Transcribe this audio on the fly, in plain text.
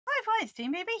it's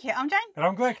Team Baby here. I'm Jane. And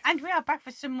I'm Greg. And we are back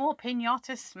for some more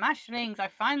Pinata Smashlings. I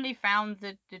finally found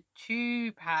the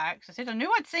 2-packs. I said I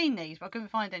knew I'd seen these, but I couldn't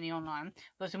find any online.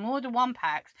 Got some more of the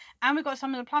 1-packs. And we got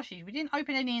some of the plushies. We didn't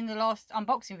open any in the last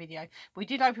unboxing video. We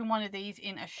did open one of these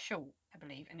in a short, I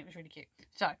believe, and it was really cute.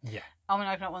 So, yeah, I'm going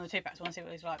to open up one of the 2-packs. I want to see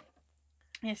what it's like.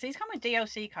 Yeah, so these come with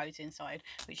DLC codes inside,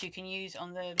 which you can use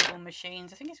on the little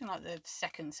machines. I think it's in like the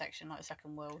second section, like the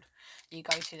second world you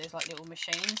go to. There's like little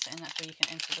machines, and that's where you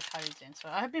can enter the codes in. So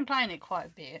I have been playing it quite a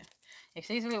bit. Yeah,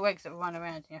 so these are little eggs that run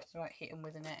around, and you have to like hit them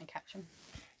with a net and catch them.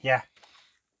 Yeah.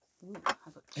 Ooh,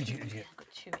 I've got 2 in here. I've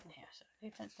got 2 in here, so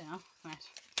leave that down. Right.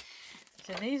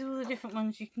 So these are all the different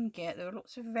ones you can get. There are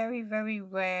lots of very, very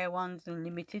rare ones and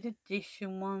limited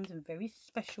edition ones and very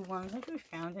special ones. I don't think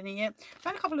we found any yet. We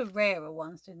found a couple of rarer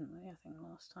ones, didn't we? I think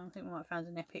last time. I think we might have found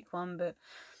an epic one, but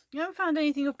we haven't found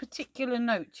anything of particular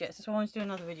note yet. So I wanted to do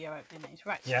another video opening these.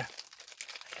 Right. Yeah.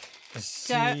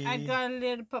 So I got a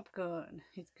little popcorn.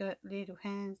 He's got little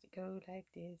hands that go like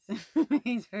this.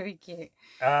 He's very cute.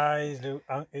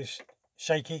 He's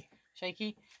shaky.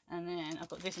 Shaky, and then I've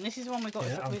got this, and this is the one we got.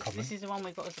 This is the one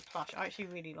we got as a plush. I actually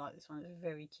really like this one. It's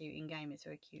very cute in game. It's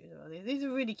very cute as well. These are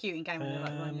really cute in game when they're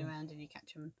like running around and you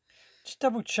catch them. Just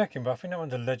double checking, but I think that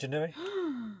one's a legendary.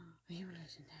 Are you a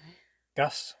legendary?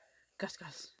 Gus. Gus.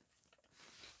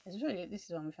 It's really. This is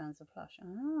the one we found as a plush.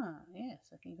 Ah, yes.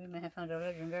 I think we may have found a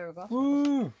legendary Gus.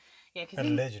 Woo! Yeah, because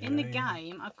in the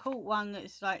game, I caught one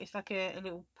that's like it's like a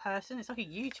little person. It's like a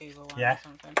YouTuber one or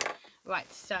something.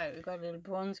 Right, so we've got a little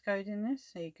bronze code in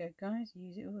this. There you go, guys.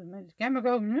 Use it all. The camera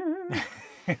go.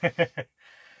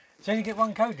 So you get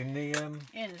one code in the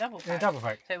in the double pack. In the double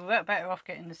pack. So we're better off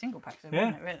getting the single packs, then,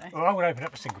 wouldn't it, really? Well, I'm going to open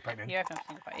up a single pack then. You open up a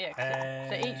single pack, yeah.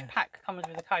 So each pack comes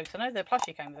with a code. So I know the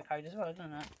plushie came with a code as well,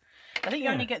 doesn't it? I think you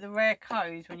only get the rare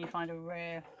codes when you find a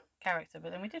rare character,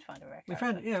 but then we did find a rare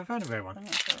character. We found a rare one. I'm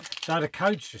not sure. So the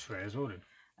code's just rare as well then?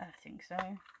 I think so.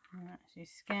 Right, so you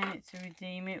scan it to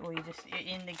redeem it, or you just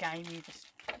in the game you just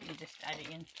add it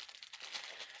in.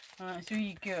 Alright, so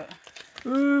you got.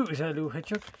 Ooh, is that a little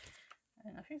hedgehog?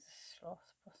 I think it's a sloth,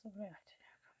 possibly. I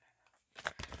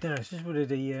don't know. No, it's just one of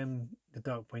the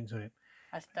dark points on it.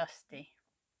 That's Dusty.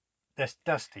 That's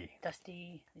Dusty.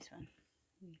 Dusty, this one.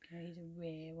 Okay, he's a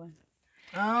rare one.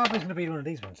 Ah, but it's going to be one of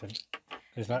these ones then.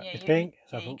 It's like it's pink.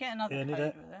 So you get another code with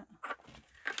it.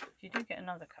 You do get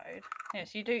another code.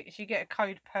 Yes, you do. So you get a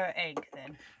code per egg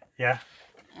then. Yeah.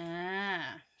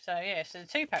 Ah. So yeah. So the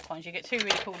 2-pack ones, you get 2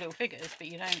 really cool little figures, but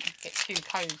you don't get 2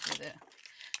 codes with it.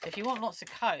 So if you want lots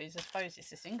of codes, I suppose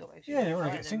it's a single egg. Yeah, you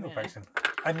want to get single packs then.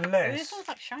 Unless. Oh, this one's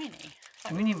like shiny. It's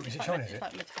like really. Is it shiny? It's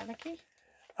like metallic-y.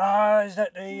 Ah, is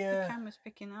that the camera's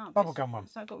picking up? Bubblegum one?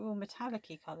 It's like got real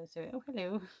metallic-y colours to it. Oh,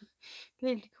 hello.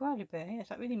 Little koala bear. Yeah,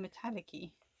 it's like really metallic-y.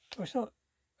 Oh, it's not.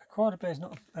 A koala bear's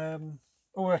not.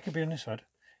 Oh, that could be on this side.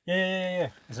 Yeah.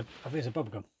 I think it's a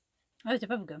bubblegum. Oh, it's a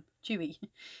bubblegum. Chewy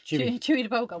the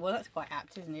bubblegum. Well, that's quite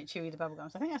apt, isn't it? Chewy the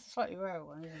bubblegum. So I think that's a slightly rarer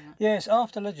one, isn't it? Yeah, it's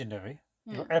after legendary.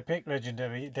 You've got epic,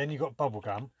 legendary. Then you got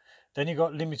bubblegum. Then you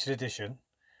got limited edition.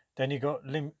 Then you got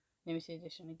limited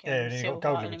edition again. Yeah, then you got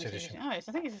gold limited edition. Oh, so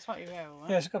I think it's a slightly rarer one.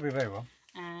 Yeah, it's got to be a rare one.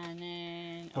 And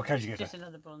then what code you get? Just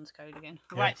another bronze code again.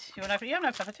 Yeah. Right, you want to open? You haven't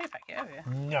opened up a 2-pack yet, have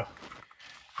you? No.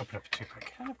 Open up a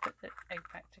 2-pack. I'm trying to put the egg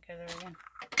pack together again.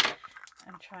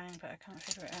 I'm trying, but I can't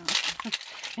figure it out.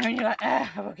 And when you're like, I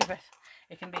will give it.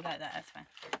 It can be like that, that's fine.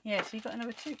 Yeah, so you got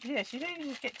another 2. Yes, you do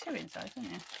just get 2 inside, don't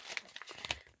you?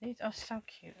 These are so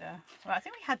cute though. Well, I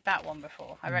think we had that one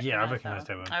before. I recognise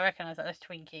that one. I recognise that. That's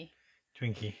Twinkie.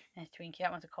 There's Twinkie.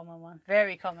 That one's a common one.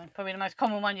 Very common. Probably the most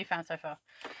common one you found so far.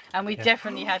 And we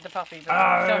definitely had the puppy. Before.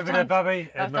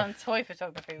 I've done toy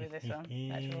photography with this one.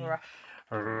 That's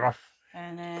rough.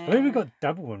 And then, I think we got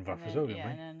double one buff as well, didn't we?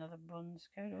 And then another bronze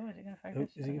code. Oh, is it going to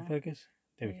focus? Is it going to focus?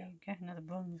 There we go. Another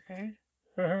bronze code.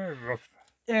 Rough.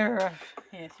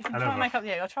 Yes, you can try and make up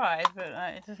the egg. I tried, but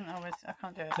it doesn't always. I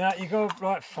can't do it. Now you got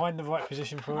to find the right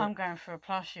position for it. I'm going for a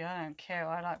plushie. I don't care.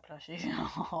 I like plushies.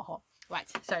 Right.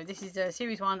 So this is a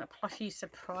Series 1 plushie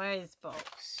surprise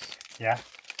box. Yeah.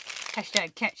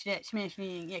 Hashtag catch that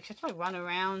smashling. Yeah, because they run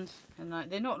around and like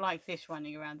they're not like this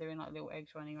running around. They're in like little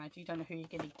eggs running around. So you don't know who you're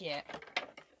going to get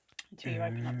until you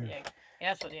open up the egg.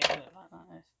 Yeah, that's what the egg looks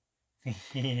like.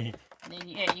 And then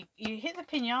you hit the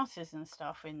pinatas and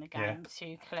stuff in the game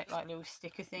to collect like little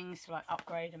sticker things to like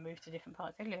upgrade and move to different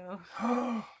parts. Hello.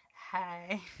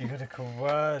 Hi. You got a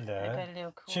koala.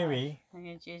 Chewy.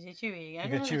 Chewy. You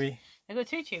got Chewy. I got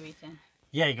 2 Chewies then.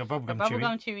 Yeah, you got Bubblegum Chewy.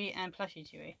 Bubblegum Chewy and Plushie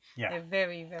Chewy. Yeah. They're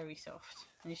very, very soft.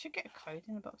 And you should get a code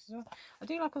in the box as well. I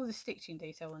do like all the stitching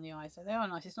detail on the eyes. So they are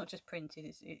nice. It's not just printed.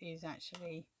 It is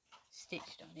actually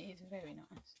stitched on. It is very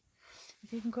nice.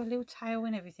 He's even got a little tail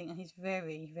and everything, and he's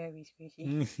very, very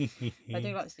squishy. I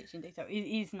do like the stitching detail. It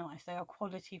is nice. They are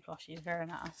quality plushies. Very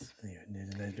nice. Yeah,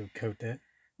 there's a little coat there.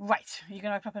 Right, you're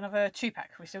going to open up another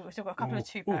 2-pack. We've still got a couple of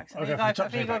 2-packs. I'll You've go got for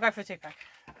to go for a 2-pack.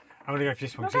 I'm going to go for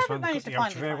this one. I'm This glad we one's managed got to the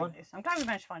find ultra rare one. this. I'm glad we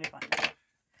managed to find it.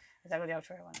 Is that what the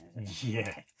ultra rare one is? Yeah.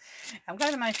 Okay. I'm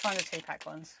glad we managed to find the 2-pack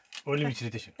ones. Or limited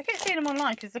edition. I keep seeing them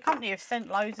online because the company have sent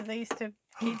loads of these to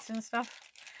kids and stuff.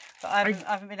 But I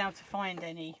haven't been able to find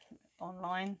any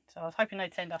online. So I was hoping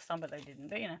they'd send us some, but they didn't.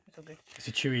 But you know, it's all good. It's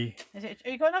a chewy. Is it?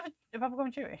 You got another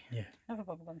bubblegum chewy? Yeah. Another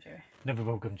bubblegum chewy. Another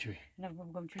bubblegum chewy. Another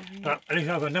bubblegum chewy. But at least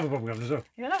I've got another bubblegum as well.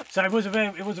 You got another? So it was a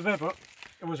rare book.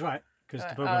 It was right. Because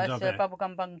the bubblegums are there.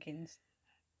 Bubblegum bunkins.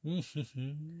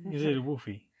 Is it a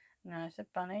wolfie? No, it's a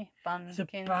bunny. Bunkins.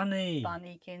 It's a bunny.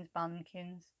 Bunnykins,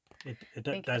 bunkins.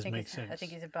 It does make sense. I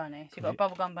think it's a bunny. So you've got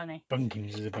a bubblegum bunny.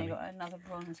 Bunkins is a bunny. And you've got another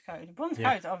bronze code. The bronze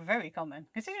codes are very common.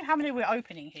 Considering how many we're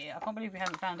opening here, I can't believe we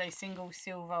haven't found a single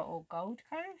silver or gold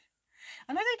code.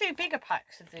 I know they do bigger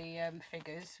packs of the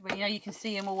figures where you can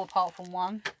see them all apart from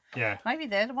one. Yeah. Maybe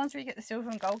they're the ones where you get the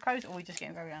silver and gold codes, or we're just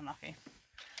getting very unlucky.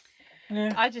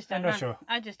 Yeah. I just don't know. I'm not sure.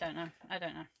 I just don't know. I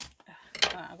don't know.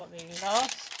 Right, I've got the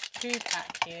last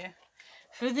 2-pack here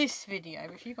for this video.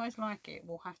 If you guys like it,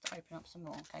 we'll have to open up some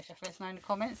more. Okay, so let us know in the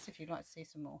comments if you'd like to see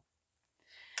some more.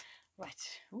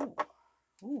 Right. Ooh.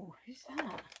 Ooh, who's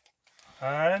that?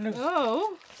 That looks...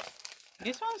 Oh,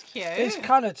 this one's cute. It's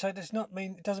coloured, so it doesn't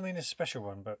mean it's a special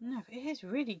one, but no, it is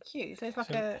really cute. So it's like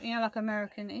like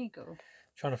American Eagle.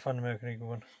 Trying to find American Eagle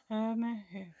one.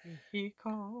 American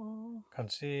Eagle.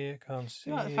 Can't see it. Can't see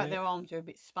I like the fact it. their arms are a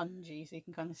bit spongy, so you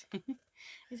can kind of see.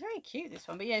 It's very cute, this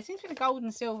one. But yeah, it seems to be the gold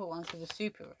and silver ones were the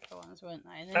super rare ones, weren't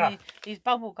they? And then these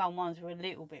bubblegum ones were a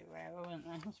little bit rarer, weren't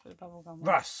they? What's the bubblegum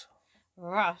ones?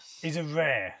 Russ. He's a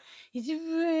rare. He's a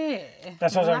rare.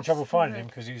 That's why I was having trouble finding him,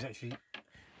 because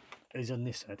he's on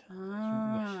this side.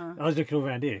 Ah. I was looking all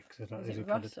around here. Cause Is it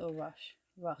Russ or Rush?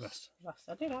 Russ.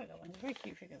 I do like that one. It's a very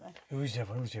cute figure though. Who's the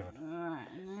other one? Right,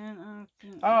 and then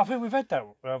I think we've had that.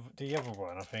 The other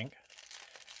one, I think.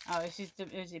 Oh, is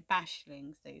it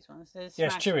Bashlings? These ones. There's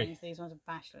Yes, Chewy. These ones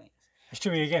are Bashlings. It's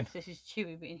Chewy again. So this is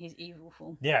Chewy, but in his evil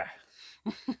form. Yeah.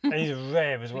 And he's a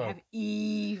rare as well. We have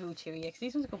evil Chewy. Yeah, 'cause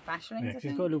these ones are called Bashlings. Yeah, I he's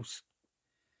think. got a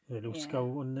little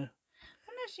skull on there.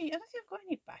 I don't think I've got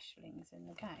any Bashlings in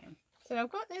the game. So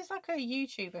there's like a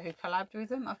YouTuber who collabed with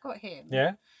them. I've got him.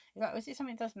 Yeah. Was it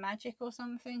something that does magic or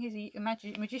something? He's a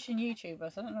magician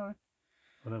YouTuber, so I don't know.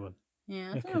 Another one.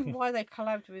 Yeah, I don't know why they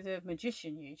collabed with a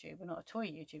magician YouTuber, not a toy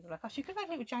YouTuber like us. You could have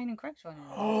little Jane and Craig's one.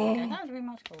 Oh. Okay, that would be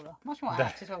much cooler. Much more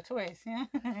apt as well, toys, yeah.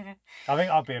 I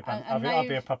think I'll be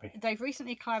a puppy. They've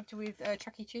recently collabed with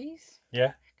Chuck E. Cheese.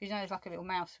 Yeah. Because there's like a little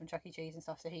mouse from Chuck E. Cheese and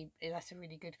stuff, so that's a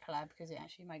really good collab because it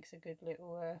actually makes a good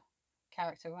little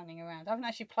character running around. I haven't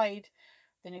actually played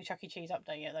the new Chuck E. Cheese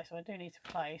update yet though, so I do need to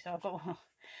play. So I've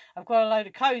got a load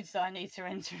of codes that I need to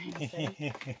enter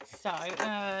in. So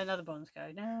another bronze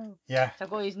code. No. Yeah. So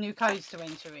I've got these new codes to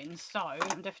enter in. So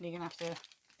I'm definitely gonna have to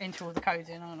enter all the codes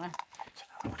in, aren't I?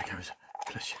 I'm gonna go as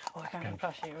a plushie. Oh, I can't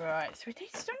plushie. Right. So we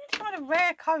still need to find a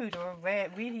rare code or a rare,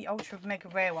 really ultra mega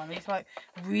rare one. These like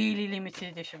really limited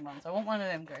edition ones. I want one of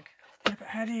them, Greg. Yeah, but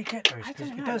how do you get those? I don't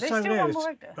It know. does There's so still rare. one more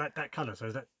egg there. Like that colour, so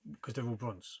is that because they're all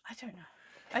bronze? I don't know.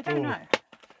 I don't know.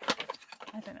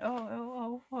 I don't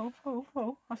know.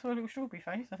 Oh. I saw a little strawberry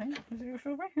face, I think. Was it a little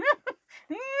strawberry?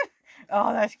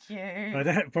 Oh, that's cute. Oh,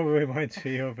 that probably reminds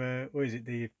me of, what is it,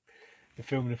 the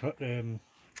film, the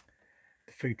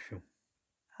food film.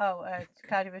 Oh,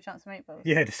 Cloudy with a Chance of Meatballs.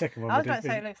 Yeah, the second one. I was about to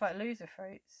say it looks like Loser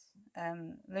Fruits.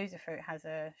 Loser Fruit has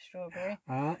a strawberry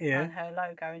yeah. on her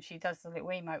logo, and she does the little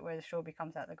emote where the strawberry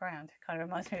comes out the ground. Kind of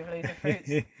reminds me of Loser Fruits.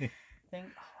 Think,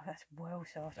 oh, that's well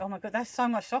soft. Oh my god, that's so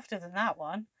much softer than that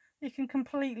one. You can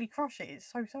completely crush it. It's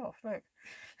so soft. Look,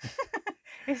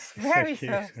 it's very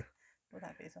soft. Well,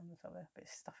 that bit's on the top there. A bit of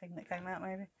stuffing that came out,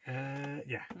 maybe.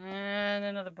 Yeah. And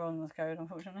another bronze code,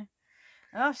 unfortunately.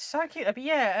 Oh, so cute. But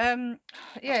yeah,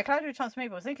 Cloudy with a Chance of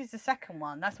Meatballs. I think it's the second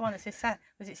one. That's the one that says,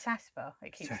 was it Sasper?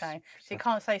 It keeps saying. So it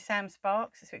can't say Sam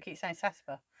Sparks, so it keeps saying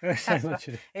Sasper.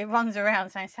 Sasper. It runs around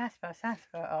saying Sasper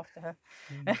after her.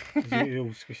 It's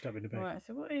all squished up in the back. Right,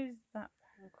 so what is that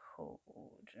one called?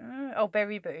 Oh,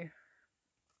 Berry Boo.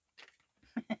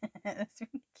 That's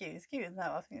really cute. It's cute, isn't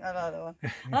that? I think I like that one.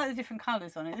 I like the different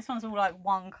colours on it. This one's all like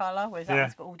one colour, whereas that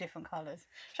one's got all different colours.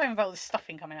 Showing about all the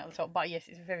stuffing coming out the top, but yes,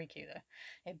 it's very cute though.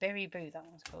 Yeah, Berry Boo, that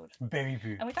one's called. Berry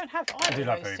Boo. And we don't have either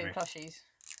of those two plushies.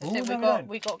 Ooh,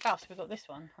 we got Gus, we got this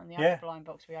one on the other blind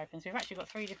box we opened. So we've actually got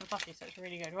 3 different plushies, so it's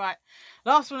really good. Right,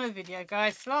 last one of the video,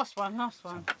 guys. Last one. Let's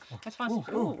find some.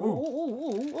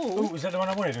 Ooh, is that the one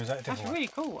I wanted, or is that a different one? That's a really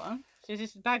cool one. So is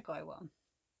this the bad guy one?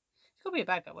 It's got to be a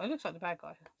bad guy. Well, it looks like the bad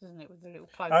guy, doesn't it? With the little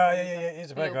cloak. Oh, yeah, it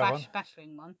is a bad guy one.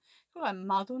 Bashling one. It's got like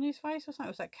mud on his face or something. It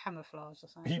was like camouflage or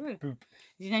something. Beep Really? boop.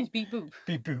 His name's Beep Boop.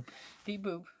 Beep boop. Beep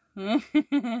Boop.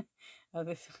 Oh,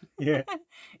 this. Yeah.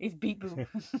 It's Beep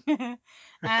Boop.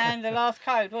 And the last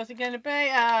code, what's it going to be?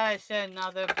 It's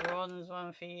another bronze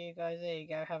one for you guys. There you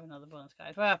go. Have another bronze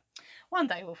code. Well, one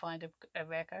day we'll find a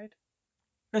rare code.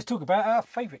 Let's talk about our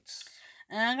favourites.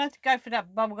 And I'm going to go for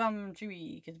that Bubblegum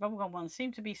Chewy, because Bubblegum ones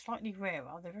seem to be slightly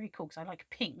rarer. They're very cool, because I like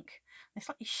pink. They're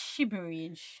slightly shimmery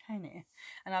and shiny.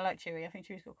 And I like Chewy. I think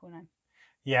Chewy's got a cool name.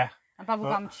 Yeah. And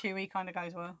Bubblegum Chewy kind of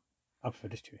goes well. I prefer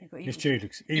this Chewy. This Chewy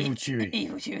looks evil Chewy.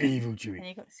 Evil Chewy. Evil Chewy. And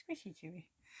you got Squishy Chewy.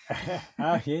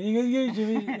 Oh, yeah, you got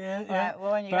Chewy. Yeah, yeah. Right,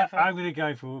 well, when you but go for... I'm going to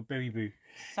go for Berry Boo.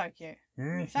 So cute.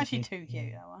 It's actually too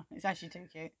cute, that one. It's actually too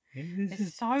cute.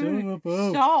 It's so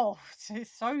adorable. soft.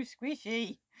 It's so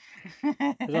squishy.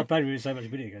 It's not bad when it's so much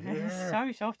bigger. It's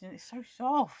so soft and it's so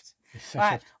soft. It's so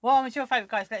Right, soft. what was your favourite,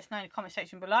 guys? Let us know in the comment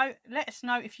section below. Let us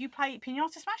know if you play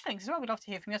Pinata Smashlings as well. We'd love to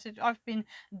hear from you. I've been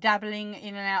dabbling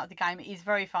in and out of the game. It is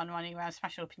very fun running around,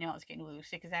 smashing all the pinatas, getting all the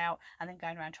stickers out, and then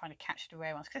going around trying to catch the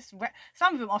rare ones. Because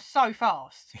some of them are so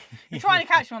fast. You're trying to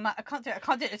catch them, I'm like, I can't do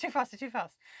it. They're too fast.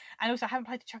 And also, I haven't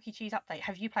played the Chuck E. Cheese update.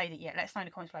 Have you played it yet? Let us know in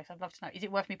the comments below. I'd love to know. Is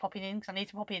it worth me popping in? Because I need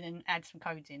to pop in and add some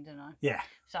codes in, don't I? Yeah.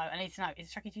 So I need to know, is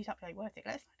the Chuck E. Cheese update worth it?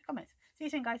 Let us know in the comments. See you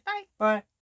soon, guys. Bye. Bye.